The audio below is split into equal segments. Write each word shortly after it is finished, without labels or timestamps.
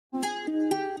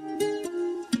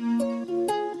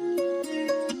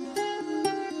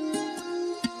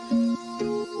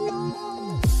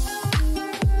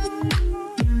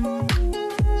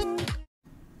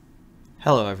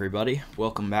Hello everybody,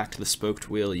 welcome back to the Spoked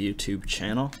Wheel YouTube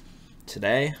channel.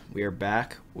 Today we are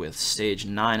back with stage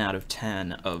 9 out of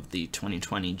 10 of the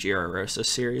 2020 Giro Rosa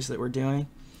series that we're doing,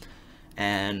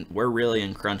 and we're really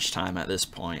in crunch time at this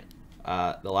point.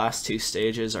 The last two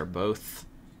stages are both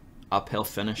uphill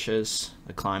finishes.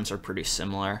 The climbs are pretty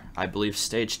similar. I believe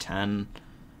stage 10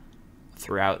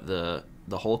 throughout the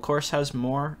whole course has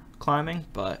more climbing,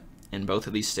 but in both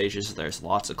of these stages there's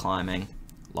lots of climbing,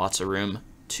 lots of room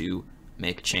to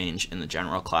make change in the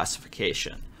general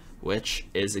classification, which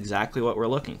is exactly what we're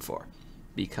looking for,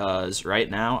 because right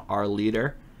now our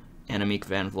leader, Annemiek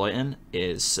van Vleuten,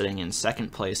 is sitting in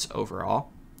second place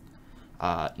overall,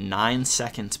 9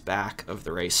 seconds back of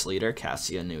the race leader,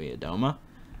 Kasia Nui-Adoma.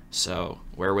 So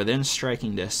we're within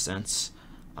striking distance,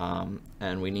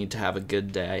 and we need to have a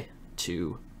good day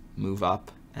to move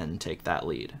up and take that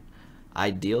lead.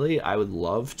 Ideally, I would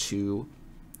love to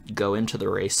go into the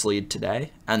race lead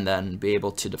today and then be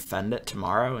able to defend it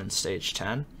tomorrow in stage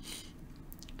 10.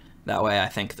 That way I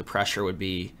think the pressure would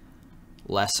be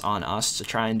less on us to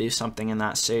try and do something in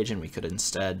that stage, and we could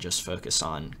instead just focus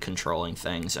on controlling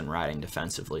things and riding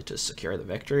defensively to secure the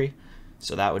victory.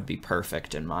 So that would be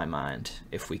perfect in my mind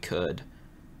if we could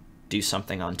do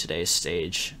something on today's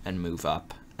stage and move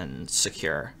up and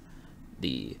secure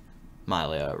the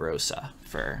Giro Rosa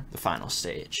for the final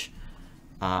stage.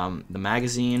 The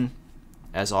magazine,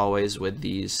 as always with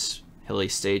these hilly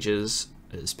stages,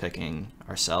 is picking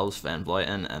ourselves, Van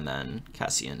Vleuten, and then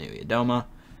Kasia Nui-Adoma.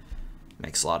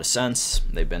 Makes a lot of sense.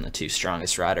 They've been the two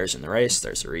strongest riders in the race.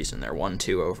 There's a reason they're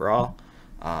 1-2 overall,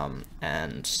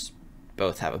 and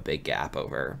both have a big gap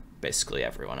over basically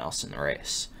everyone else in the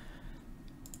race.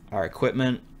 Our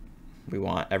equipment, we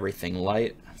want everything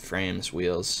light, frames,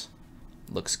 wheels,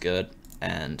 looks good,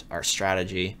 and our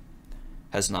strategy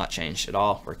has not changed at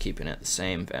all. We're keeping it the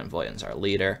same. Van Vleuten's our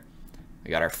leader.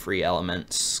 We got our free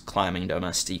elements, climbing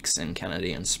domestiques in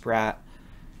Kennedy and Spratt,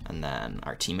 and then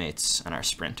our teammates and our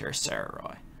sprinter, Sarah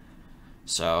Roy.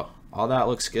 So all that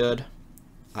looks good.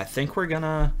 I think we're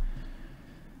gonna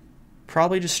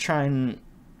probably just try and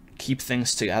keep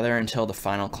things together until the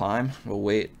final climb. We'll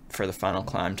wait for the final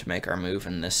climb to make our move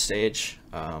in this stage.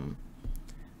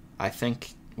 I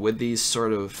think with these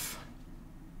sort of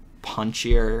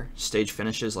punchier stage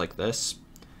finishes like this,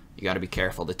 you got to be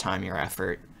careful to time your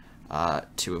effort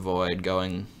to avoid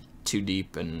going too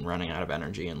deep and running out of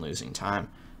energy and losing time.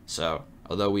 So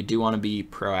although we do want to be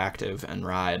proactive and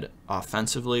ride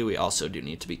offensively, we also do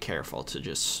need to be careful to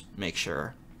just make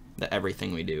sure that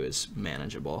everything we do is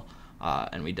manageable,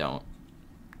 and we don't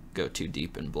go too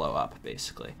deep and blow up,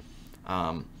 basically.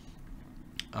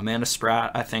 Amanda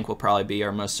Spratt, I think, will probably be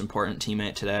our most important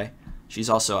teammate today. She's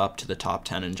also up to the top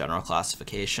 10 in general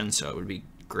classification, so it would be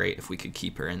great if we could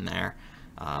keep her in there.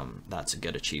 That's a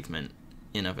good achievement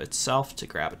in of itself to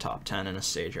grab a top 10 in a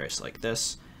stage race like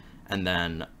this. And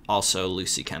then also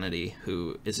Lucy Kennedy,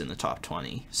 who is in the top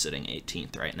 20, sitting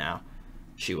 18th right now.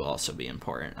 She will also be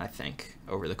important, I think,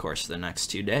 over the course of the next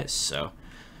 2 days. So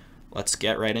let's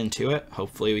get right into it.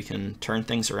 Hopefully we can turn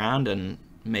things around and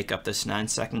make up this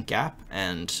 9-second gap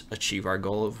and achieve our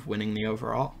goal of winning the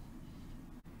overall.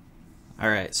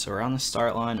 Alright, so we're on the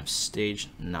start line of stage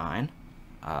 9.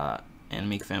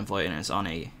 Annemiek van Vleuten is on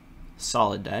a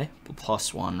solid day,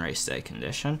 +1 race day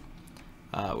condition,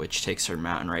 which takes her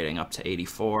mountain rating up to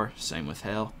 84, same with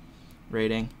hail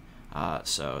rating.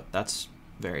 So that's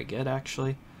very good,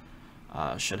 actually.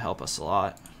 Should help us a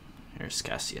lot. Here's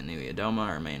Kasia Nui-Adoma,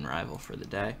 our main rival for the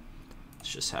day.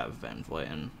 Let's just have Van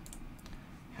Vleuten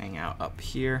hang out up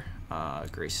here.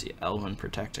 Gracie Elwin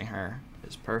protecting her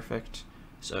is perfect.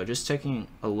 So just taking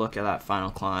a look at that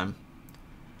final climb,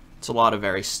 it's a lot of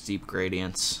very steep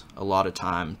gradients, a lot of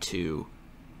time to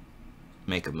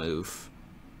make a move.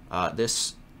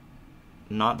 This,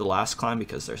 not the last climb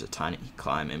because there's a tiny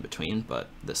climb in between, but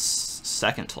the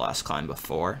second to last climb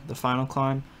before the final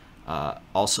climb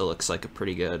also looks like a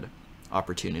pretty good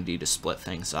opportunity to split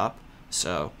things up.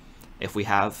 So if we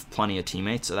have plenty of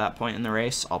teammates at that point in the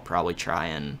race, I'll probably try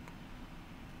and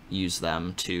use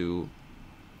them to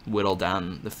whittle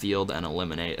down the field and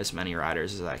eliminate as many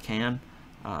riders as I can.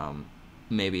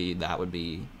 Maybe that would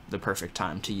be the perfect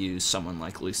time to use someone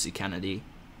like Lucy Kennedy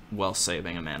while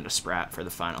saving Amanda Spratt for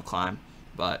the final climb.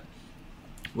 But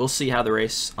we'll see how the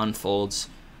race unfolds.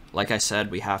 Like I said,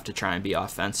 we have to try and be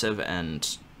offensive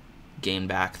and gain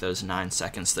back those 9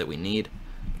 seconds that we need.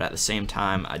 But at the same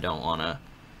time, I don't want to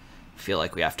feel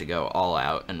like we have to go all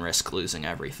out and risk losing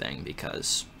everything,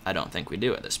 because I don't think we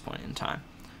do at this point in time.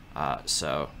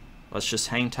 So let's just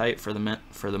hang tight for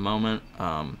the moment.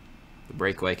 The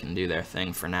breakaway can do their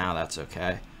thing for now, that's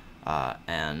okay.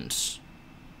 And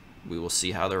we will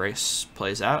see how the race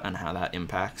plays out and how that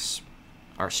impacts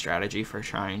our strategy for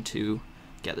trying to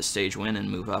get the stage win and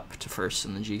move up to first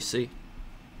in the GC.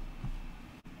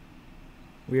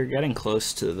 We are getting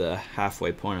close to the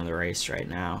halfway point of the race right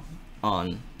now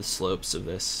on the slopes of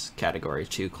this Category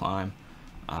 2 climb,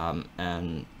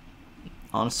 and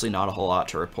honestly not a whole lot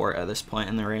to report at this point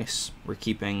in the race. We're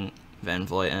keeping Van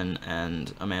Vleuten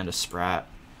and Amanda Spratt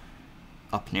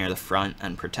up near the front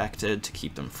and protected to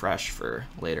keep them fresh for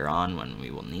later on when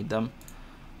we will need them.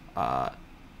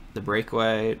 The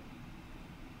breakaway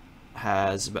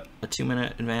has a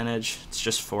 2-minute advantage. It's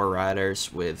just 4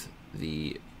 riders, with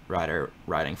the rider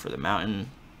riding for the mountain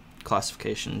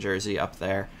classification jersey up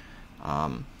there.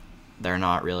 They're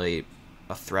not really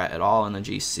a threat at all in the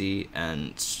GC,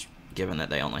 and given that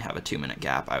they only have a 2-minute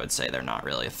gap, I would say they're not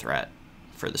really a threat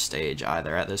for the stage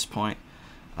either at this point.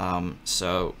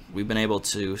 So we've been able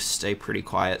to stay pretty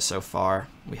quiet so far.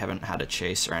 We haven't had a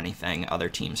chase or anything. Other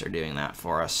teams are doing that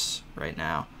for us right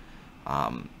now,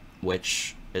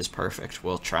 which is perfect.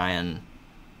 We'll try and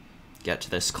get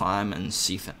to this climb and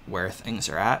see where things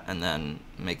are at, and then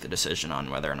make the decision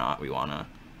on whether or not we want to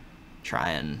try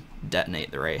and detonate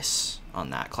the race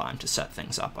on that climb to set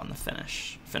things up on the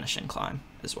finishing climb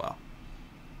as well.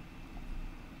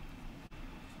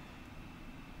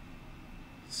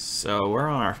 So we're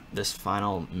on this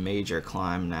final major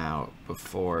climb now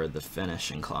before the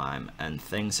finishing climb, and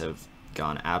things have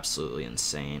gone absolutely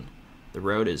insane. The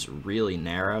road is really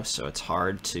narrow, so it's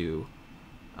hard to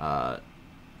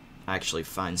actually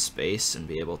find space and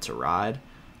be able to ride.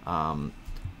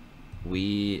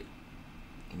 We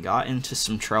got into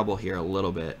some trouble here a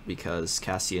little bit because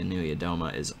Cassia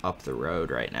Nuyadoma is up the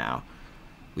road right now.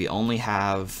 We only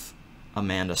have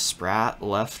Amanda Spratt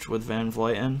left with Van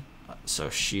Vleuten, so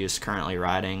she is currently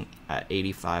riding at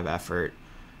 85 effort.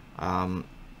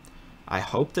 I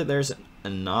hope that there's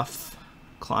enough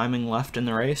climbing left in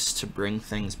the race to bring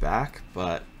things back,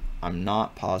 but I'm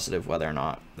not positive whether or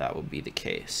not that will be the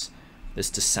case. This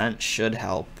descent should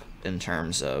help in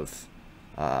terms of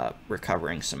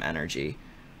recovering some energy,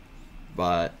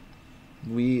 but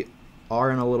we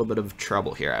are in a little bit of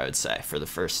trouble here, I would say, for the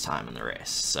first time in the race.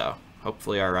 So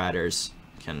hopefully our riders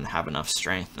can have enough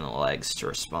strength in the legs to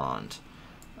respond.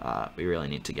 We really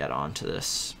need to get onto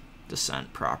this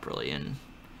descent properly and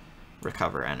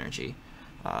recover energy,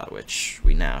 which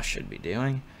we now should be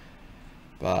doing.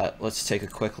 But let's take a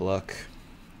quick look.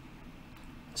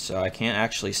 So I can't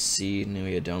actually see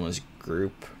Nuyadoma's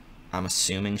group. I'm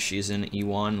assuming she's in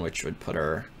E1, which would put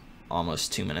her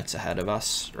almost 2 minutes ahead of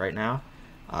us right now,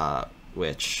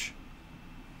 which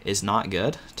is not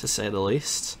good, to say the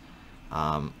least.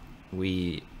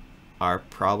 We are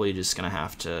probably just going to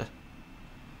have to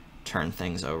turn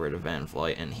things over to Van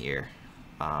Vleuten here,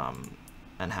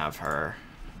 and have her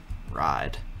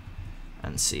ride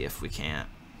and see if we can't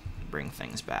bring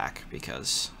things back,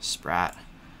 because Spratt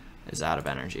is out of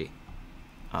energy.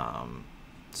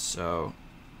 So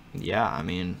yeah, I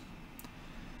mean,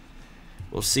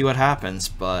 we'll see what happens,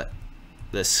 but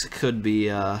this could be,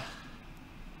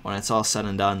 when it's all said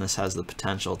and done, this has the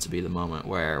potential to be the moment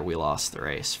where we lost the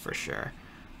race for sure.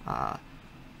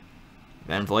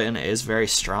 Van Vleuten is very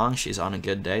strong. She's on a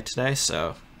good day today,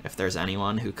 so if there's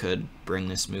anyone who could bring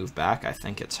this move back, I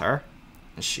think it's her.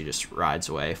 She just rides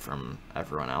away from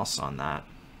everyone else on that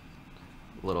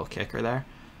little kicker there.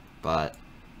 But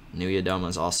Nuyadoma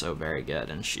is also very good,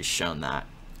 and she's shown that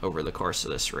over the course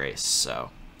of this race. So,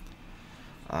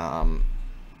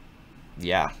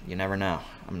 yeah, you never know.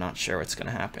 I'm not sure what's going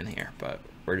to happen here, but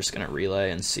we're just going to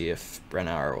relay and see if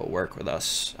Brennauer will work with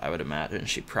us. I would imagine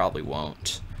she probably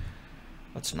won't.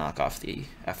 Let's knock off the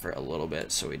effort a little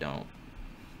bit so we don't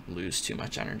lose too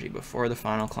much energy before the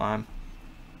final climb.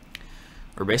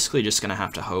 We're basically just going to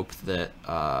have to hope that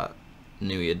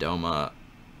Nuyadoma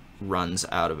runs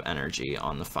out of energy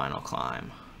on the final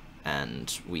climb,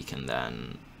 and we can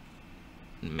then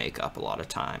make up a lot of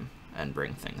time and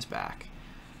bring things back.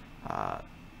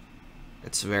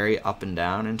 It's very up and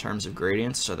down in terms of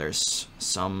gradients, so there's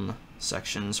some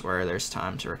sections where there's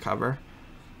time to recover.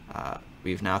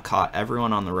 We've now caught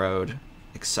everyone on the road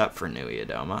except for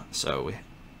Nuyadoma, so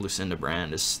Lucinda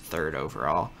Brand is third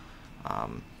overall.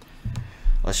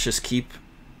 Let's just keep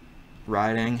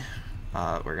riding.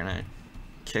 We're going to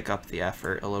kick up the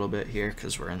effort a little bit here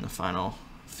because we're in the final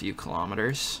few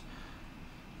kilometers.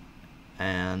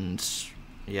 And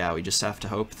yeah, we just have to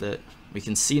hope that we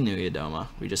can see Nuyadoma.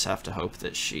 We just have to hope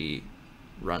that she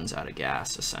runs out of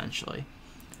gas, essentially,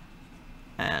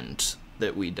 and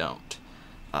that we don't.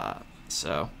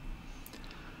 So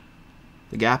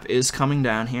the gap is coming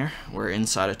down here. We're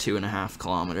inside of 2.5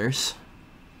 kilometers.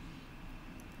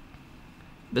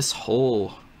 this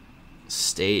whole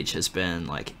stage has been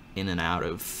like in and out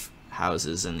of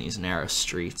houses in these narrow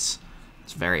streets.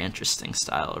 It's a very interesting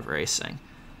style of racing.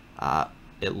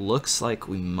 It looks like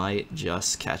we might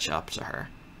just catch up to her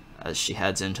as she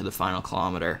heads into the final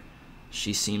kilometer.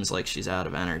 She seems like she's out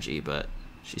of energy, but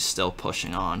she's still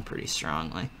pushing on pretty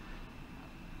strongly.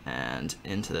 And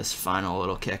into this final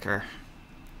little kicker.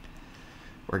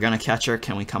 We're gonna catch her.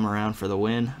 Can we come around for the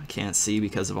win? I can't see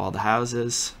because of all the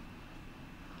houses.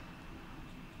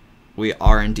 We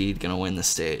are indeed gonna win the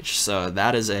stage. So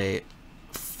that is a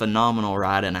phenomenal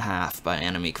ride and a half by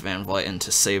Annemiek van Vleuten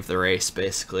to save the race,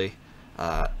 basically.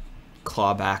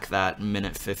 Claw back that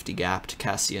minute 50 gap to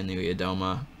Kasia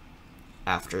Nieuwiadoma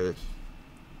after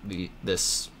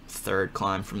this third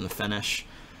climb from the finish.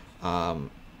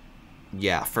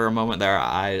 Yeah, for a moment there,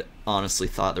 I honestly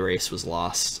thought the race was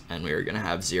lost and we were going to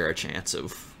have zero chance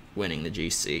of winning the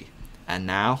GC. And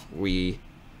now we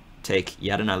take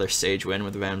yet another stage win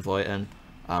with Van Vleuten.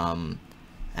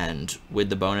 And with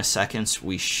the bonus seconds,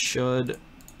 we should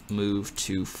move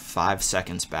to 5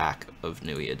 seconds back of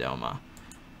Nieuwiadoma.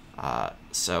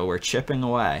 So we're chipping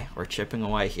away. We're chipping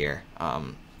away here.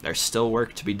 There's still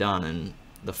work to be done in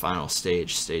the final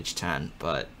stage, stage 10,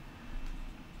 but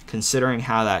considering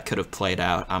how that could have played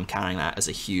out, I'm counting that as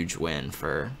a huge win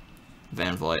for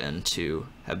Van Vleuten to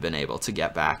have been able to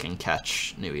get back and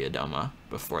catch Nieuwiadoma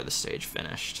before the stage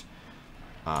finished.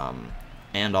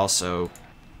 And also,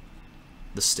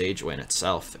 the stage win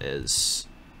itself is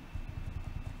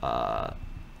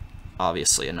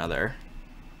obviously another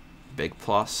big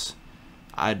plus.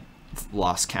 I'd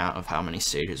lost count of how many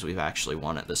stages we've actually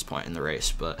won at this point in the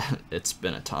race, but it's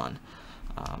been a ton.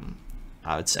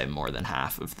 I would say more than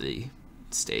half of the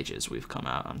stages we've come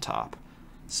out on top.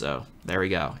 So there we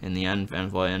go. In the end, Van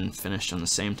Vleuten finished on the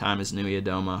same time as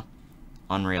Nieuwiadoma.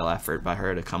 Unreal effort by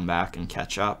her to come back and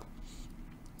catch up.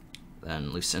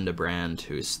 Then Lucinda Brand,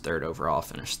 who's third overall,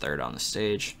 finished third on the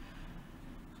stage.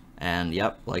 And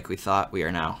yep, like we thought, we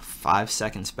are now 5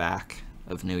 seconds back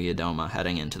of Nieuwiadoma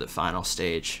heading into the final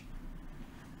stage.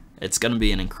 It's going to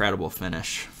be an incredible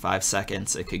finish. 5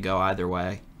 seconds, it could go either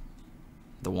way.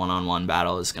 The one-on-one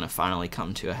battle is going to finally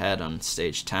come to a head on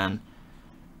stage 10.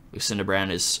 Lucinda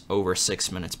Brand is over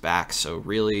 6 minutes back, so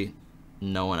really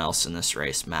no one else in this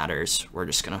race matters. We're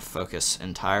just going to focus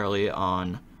entirely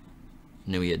on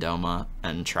Nieuwiadoma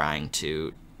and trying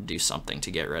to do something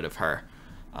to get rid of her.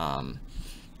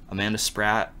 Amanda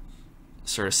Spratt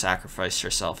sort of sacrificed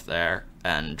herself there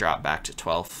and dropped back to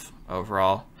 12th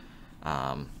overall.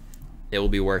 It will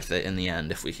be worth it in the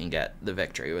end if we can get the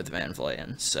victory with Van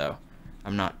Vleuten. So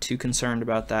I'm not too concerned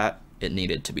about that. It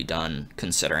needed to be done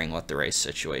considering what the race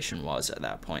situation was at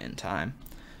that point in time.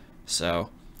 So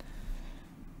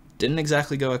didn't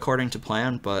exactly go according to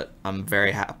plan, but I'm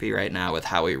very happy right now with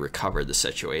how we recovered the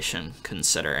situation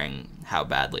considering how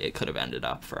badly it could have ended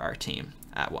up for our team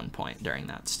at one point during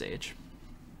that stage.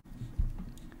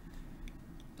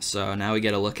 So now we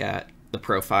get a look at the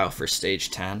profile for stage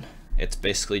 10. It's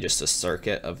basically just a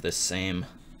circuit of this same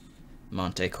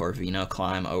Monte Corvino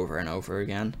climb over and over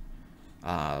again.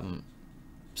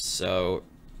 So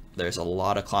there's a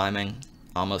lot of climbing,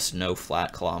 almost no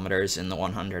flat kilometers in the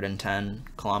 110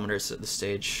 kilometers that the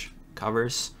stage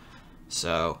covers.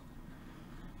 So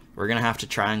we're gonna have to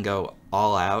try and go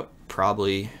all out,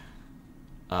 probably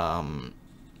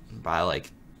by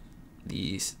like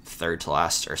the third to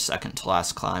last or second to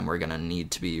last climb. We're gonna need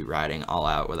to be riding all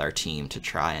out with our team to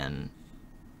try and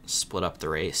split up the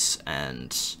race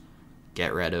and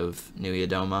get rid of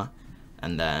Nieuwiadoma,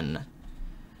 and then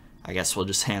I guess we'll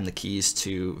just hand the keys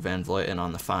to Van Vleuten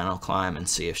on the final climb and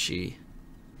see if she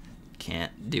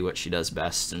can't do what she does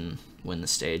best and win the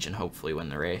stage and hopefully win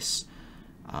the race.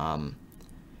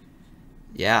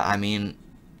 Yeah, I mean,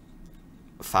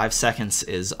 5 seconds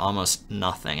is almost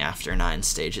nothing after 9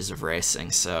 stages of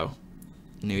racing, so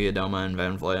Nieuwiadoma and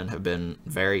Van Vleuten have been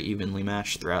very evenly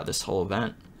matched throughout this whole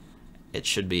event. It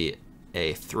should be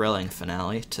a thrilling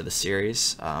finale to the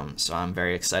series, so I'm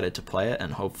very excited to play it,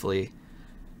 and hopefully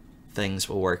things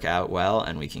will work out well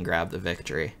and we can grab the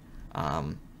victory.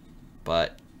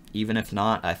 But even if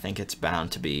not, I think it's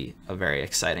bound to be a very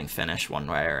exciting finish one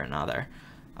way or another.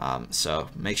 So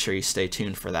make sure you stay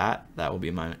tuned for that. That will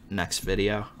be my next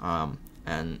video.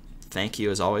 And thank you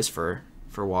as always for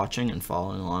watching and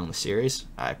following along the series.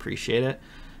 I appreciate it.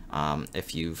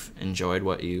 If you've enjoyed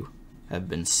what you have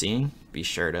been seeing, be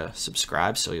sure to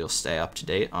subscribe so you'll stay up to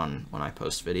date on when I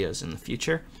post videos in the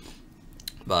future.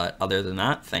 But other than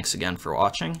that, thanks again for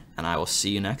watching, and I will see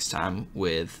you next time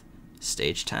with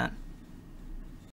Stage 10.